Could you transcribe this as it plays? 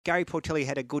Gary Portelli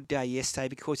had a good day yesterday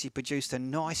because he produced a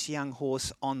nice young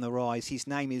horse on the rise. His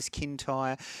name is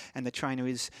Kintyre, and the trainer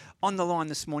is on the line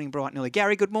this morning bright and early.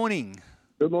 Gary, good morning.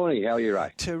 Good morning. How are you,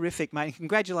 Ray? Terrific, mate.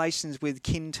 Congratulations with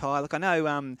Kintyre. Look, I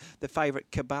know the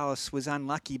favourite Caballos was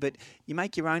unlucky, but you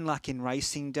make your own luck in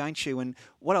racing, don't you? And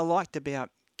what I liked about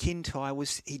Kintyre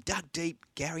was he dug deep.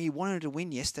 Gary, he wanted to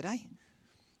win yesterday.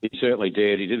 He certainly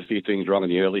did. He did a few things wrong in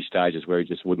the early stages where he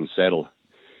just wouldn't settle.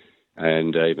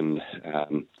 And even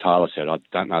Tyler said, I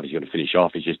don't know if he's going to finish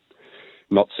off. He's just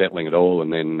not settling at all.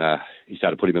 And then he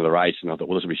started putting him in the race, and I thought,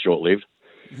 well, this will be short-lived.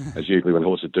 As usually when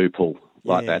horses do pull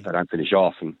like that, they don't finish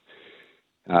off. And,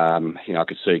 I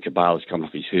could see Caballos coming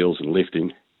off his heels and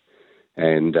lifting.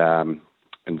 And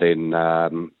then I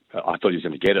thought he was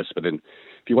going to get us. But then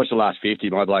if you watch the last 50,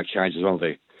 my bloke changes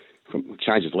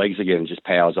legs again and just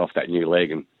powers off that new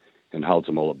leg and holds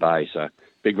them all at bay. So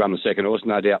big run the second horse.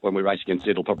 No doubt when we race against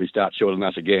it, it'll probably start shorter than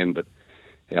us again. But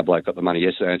our bloke got the money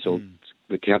yesterday, so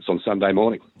it counts on Sunday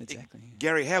morning. Exactly.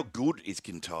 Gary, how good is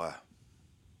Kintyre?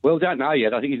 Well, don't know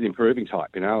yet. I think he's an improving type,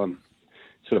 I'm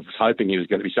sort of hoping he was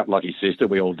going to be something like his sister.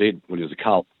 We all did when he was a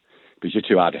colt. But he's just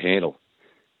too hard to handle.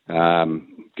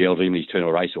 Gelding, he's turned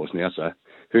a racehorse now, so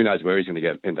who knows where he's going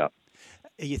to end up.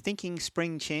 Are you thinking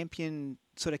spring champion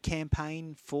sort of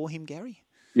campaign for him, Gary?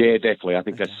 Yeah, definitely. I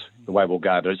think that's the way we'll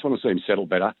go. But I just want to see him settle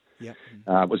better. Yep.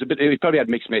 He probably had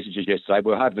mixed messages yesterday.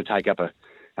 We were hoping to take up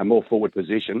a more forward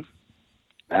position,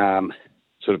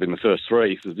 sort of in the first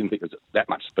three, because I didn't think there was that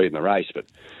much speed in the race. But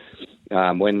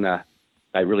when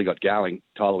they really got going,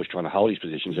 Tyler was trying to hold his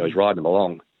position, so he was riding them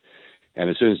along. And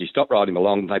as soon as he stopped riding them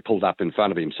along, they pulled up in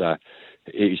front of him. So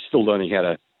he's still learning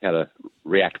how to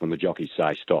react when the jockeys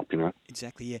say stop,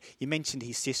 Exactly, yeah. You mentioned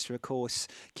his sister, of course.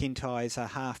 Kintyre is a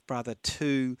half-brother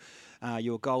to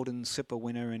your Golden Slipper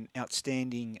winner and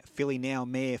outstanding filly now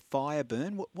mare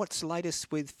Fireburn. What's the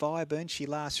latest with Fireburn? She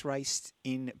last raced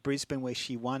in Brisbane where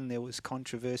she won. There was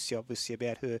controversy, obviously,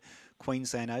 about her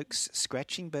Queensland Oaks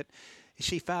scratching, but is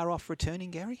she far off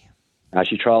returning, Gary?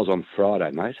 She trials on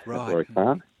Friday, mate. Right. At Warwick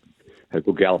Farm. Had a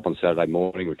good gallop on Saturday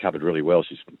morning, recovered really well.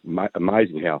 She's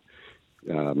amazing how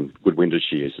good winded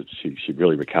she is. She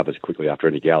really recovers quickly after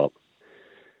any gallop.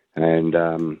 And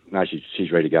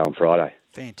she's ready to go on Friday.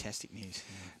 Fantastic news.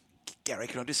 Gary,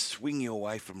 can I just swing you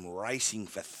away from racing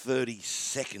for 30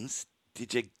 seconds?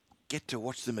 Did you get to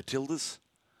watch the Matildas?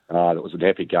 That was an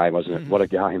epic game, wasn't it? What a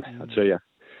game, I tell you.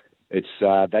 It's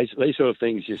these sort of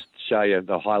things just show you,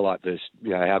 the highlight this,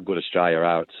 how good Australia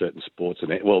are at certain sports,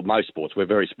 and most sports. We're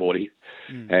very sporty,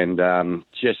 and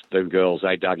just the girls,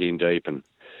 they dug in deep, and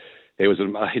it was,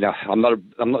 I'm not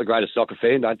the greatest soccer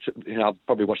fan. I've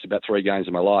probably watched about 3 games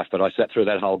in my life, but I sat through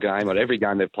that whole game. At every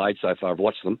game they've played so far, I've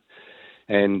watched them,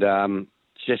 and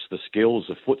just the skills,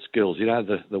 the foot skills,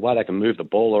 the way they can move the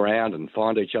ball around and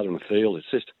find each other in the field. It's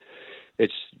just,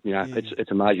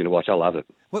 it's amazing to watch. I love it.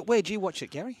 Where'd you watch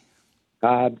it, Gary?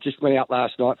 Just went out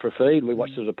last night for a feed and we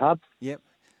watched it at a pub. Yep.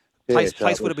 Yeah,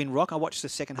 Place would have been rock. I watched the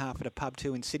second half at a pub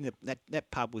too in Sydney.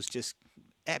 That pub was just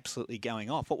absolutely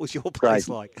going off. What was your place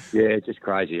like? Yeah, just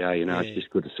crazy. It's just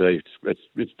good to see.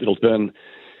 It'll turn,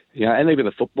 and even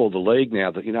the football, the league now.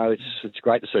 That it's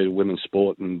great to see the women's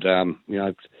sport, and and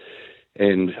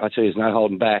I tell you, there's no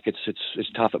holding back. It's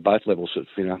tough at both levels.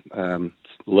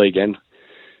 League and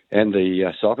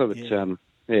the soccer. But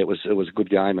it was a good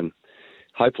game, and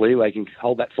hopefully they can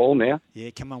hold that form now. Yeah,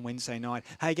 come on Wednesday night.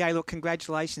 Hey, Gay, look,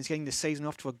 congratulations getting the season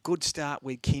off to a good start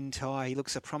with Kintyre. He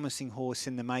looks a promising horse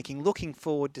in the making. Looking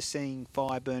forward to seeing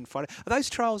Fireburn Friday. Are those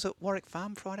trials at Warwick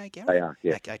Farm Friday, Gary? They are,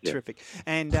 yeah. Okay, yeah. Terrific.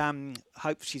 And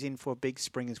hope she's in for a big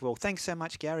spring as well. Thanks so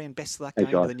much, Gary, and best of luck going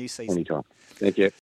into the new season. Anytime. Thank you.